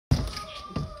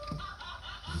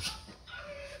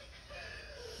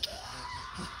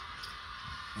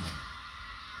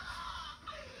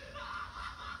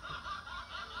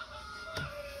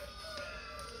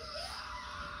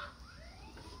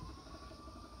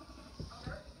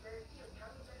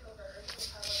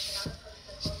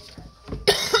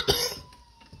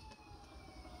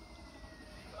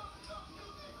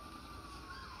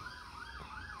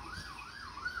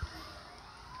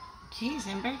Jeez,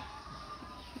 Ember.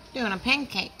 Doing a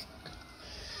pancake.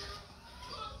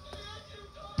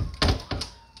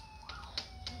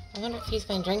 I wonder if he's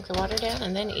going to drink the water down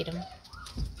and then eat them.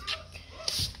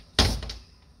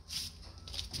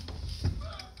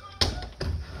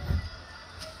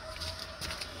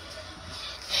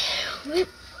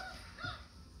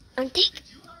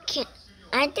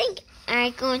 I think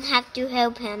I'm going to have to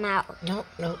help him out. Nope.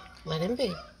 Let him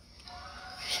be.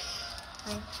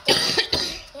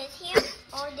 Is he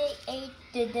already ate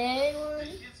the dead one?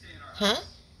 Huh?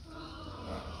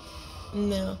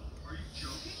 No.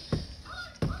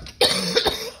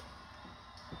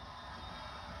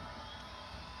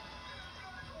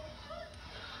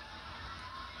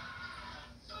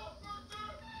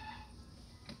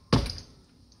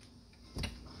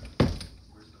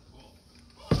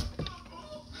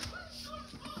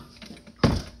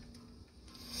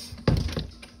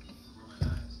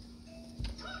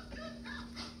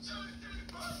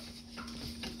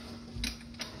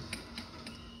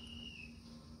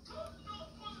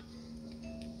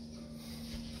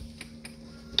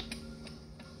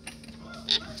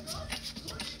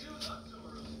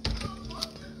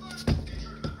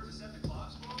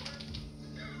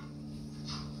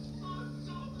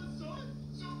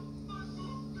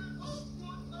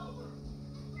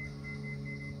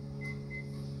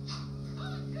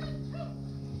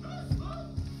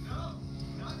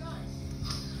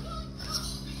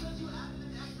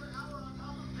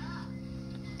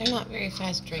 They're not very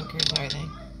fast drinkers, are they?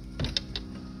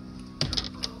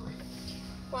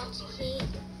 Once he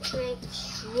drank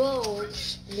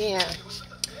straws. Yeah.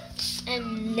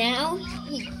 And now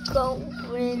he go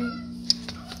and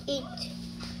eat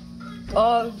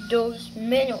all those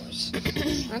minnows.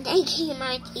 I think he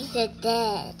might eat a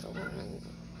dead one.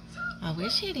 I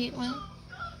wish he'd eat one.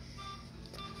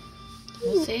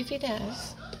 We'll see if he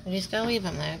does. We just gotta leave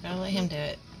him there. Gotta let him do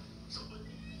it.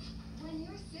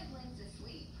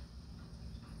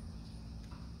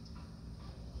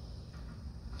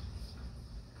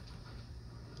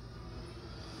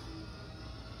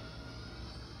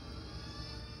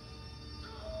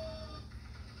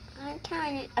 I'm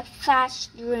kind of a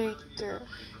fast drinker.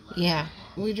 Yeah,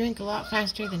 we drink a lot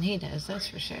faster than he does, that's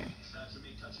for sure.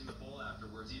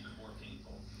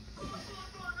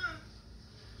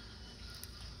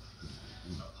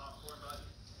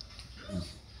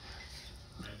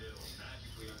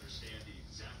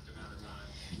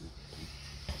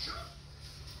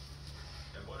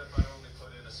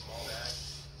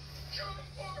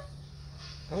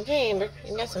 Okay, Amber,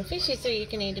 you got some fishies so you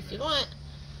can eat if you want.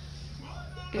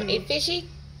 Want to eat fishy?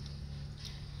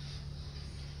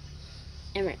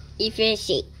 Eat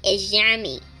fishy. It's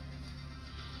yummy.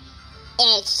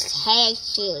 It's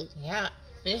tasty. Yeah,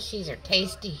 fishies are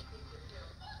tasty.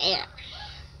 Yeah.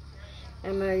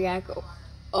 Go,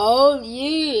 oh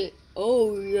yeah.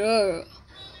 Oh yeah.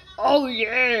 Oh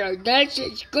yeah. That's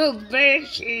just good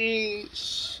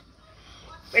fishies.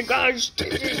 Because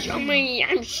this is yummy.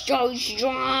 I'm so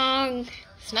strong.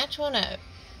 Snatch one up.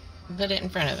 Put it in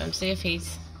front of him. See if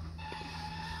he's,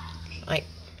 like,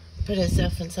 put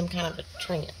himself in some kind of a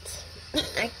trance.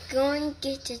 I'm going to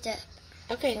get it up.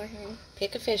 Okay. For him.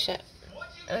 Pick a fish up.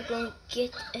 I'm going to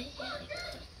get a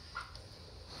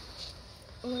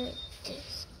like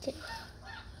this.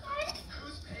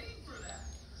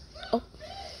 Oh.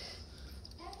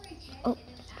 Oh.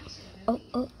 Oh.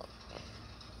 Oh.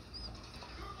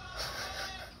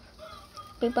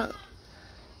 Big bang.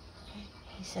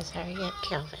 He says, hurry up,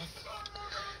 Kelvin.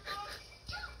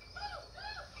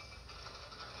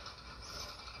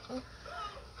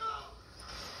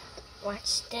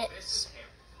 Watch this.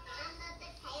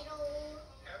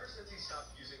 Ever since he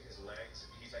stopped using his legs,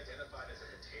 he's identified as a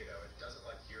potato and doesn't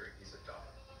like hearing he's a dog.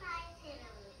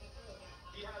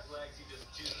 He has legs, he just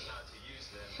chooses not to use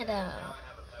them. Hello. Now I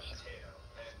have a pet potato,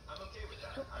 and I'm okay with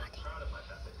that. I'm proud of my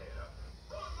pet potato.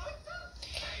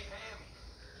 Hey, Ham.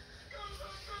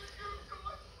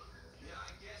 Yeah,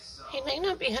 I guess so. He may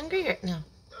not be hungry right now.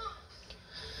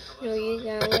 No, you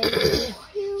gotta wait for a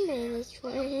few minutes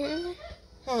for him.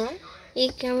 Huh?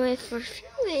 You can wait for a few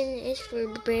minutes for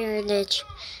the bear that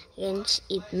can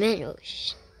eat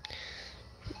minnows.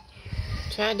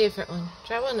 Try a different one.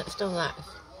 Try one that's still alive.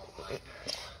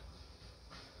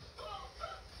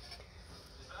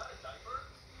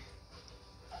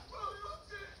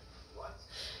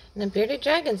 And the bearded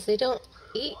dragons, they don't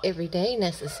eat every day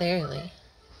necessarily.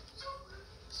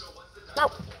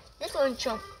 No, this one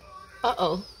chunk.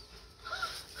 Uh-oh.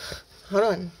 Hold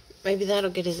on. Maybe that'll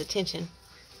get his attention.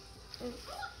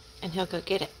 And he'll go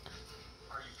get it.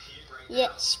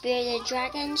 Yes, bearded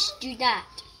dragons do that.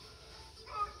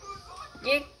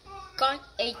 They're got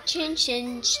a chin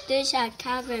since this had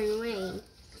Calvin rain.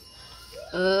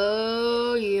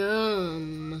 Oh,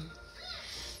 yum.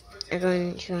 I'm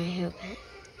going to try help it.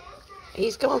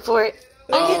 He's going for it.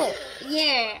 Oh,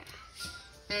 yeah.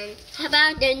 And how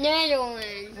about the another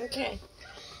one? Okay.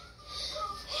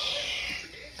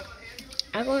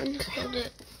 I want to hold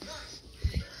it.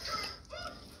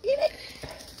 Get it.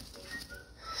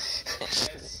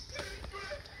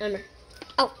 Remember.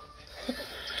 Oh.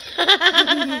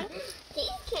 He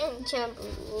can jump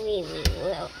really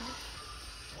well.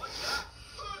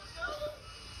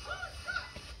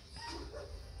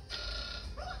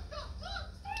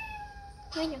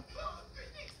 I know.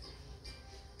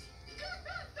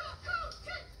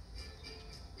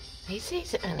 He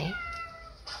sees it, honey. Is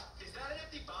that an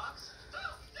empty box?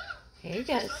 Here he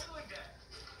goes.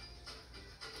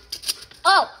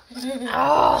 Oh!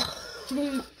 Oh!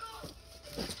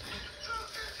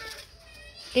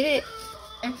 Get it.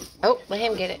 Oh, let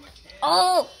him get it.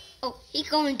 Oh! Oh, he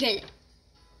going to get it.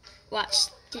 Watch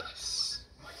this.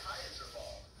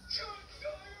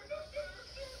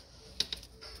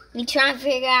 We try to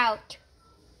figure out.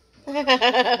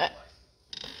 Right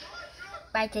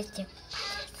this too.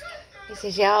 He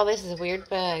says, y'all, this is a weird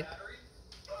bug.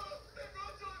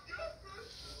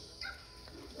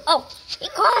 Oh, he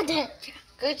caught it.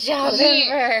 Good job,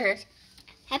 Yeah. Ember.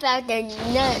 How about the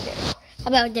another? How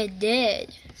about the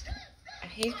dead?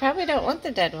 He probably don't want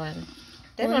the dead one.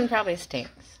 Dead one probably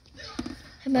stinks.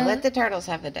 How about Let the turtles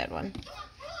have the dead one.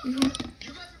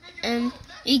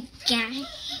 you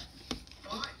guys.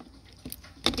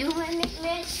 Do you want to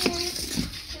listen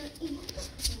to eat?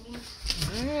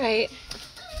 All right.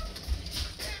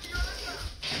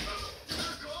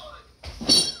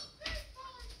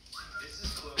 This is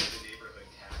Chloe, the neighborhood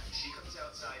cat. She comes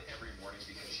outside every morning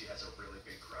because she has a really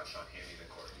big crush on Handy the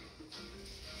corgi.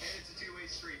 And it's a two-way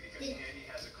street because Handy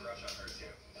has a crush on her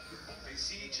too. They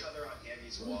see each other on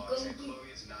Handy's walks, and Chloe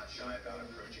is not shy about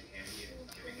approaching Handy and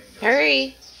giving him notes.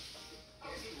 Hurry.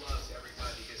 Handy loves every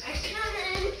time he gets to see her.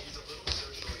 He's a little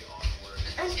socially awkward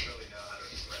and doesn't really know how to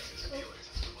express his feelings.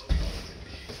 Chloe holds him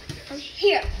being the guest.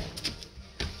 Here.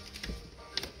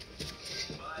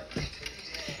 But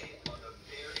today, on the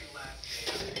very last day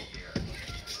of the year,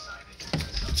 he decided to do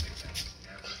something that he's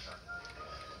never done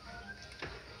before.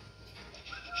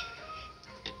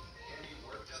 And he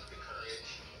worked up the courage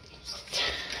to approach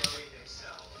Chloe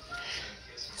himself and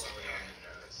kiss Chloe on the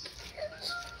nose.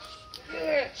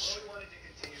 Chloe wanted to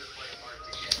continue to play hard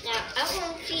to get. Now I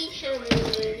want to feed him.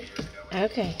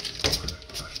 Okay.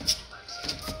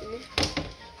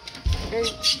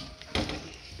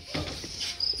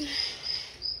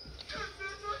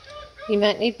 You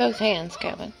might need both hands,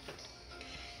 Calvin.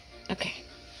 Okay.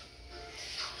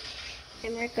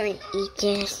 I'm not going to eat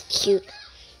this cute.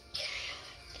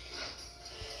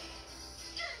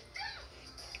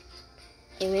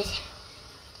 Yes.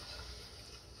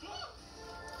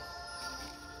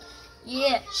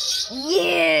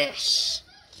 Yes.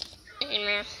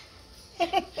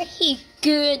 He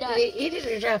good at Did he eat it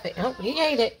or drop it? Oh, he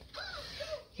ate it.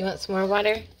 You want some more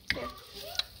water?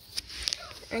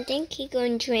 I think he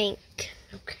gonna drink.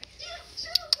 Okay.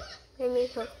 Let me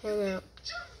put him out.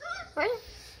 What?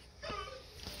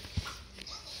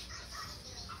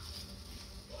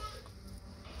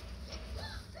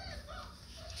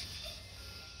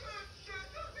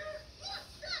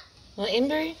 Well,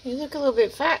 Ember, you look a little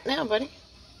bit fat now, buddy.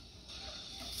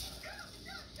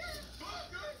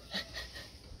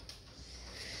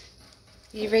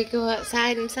 You ready to go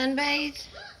outside and sunbathe?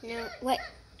 No, wait.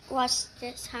 Watch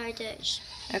this hard dish.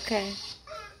 Okay.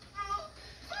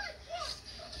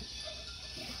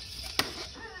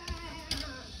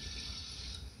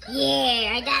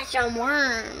 Yeah, I got some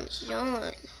worms.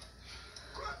 Yawn.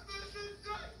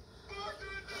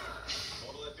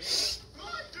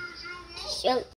 So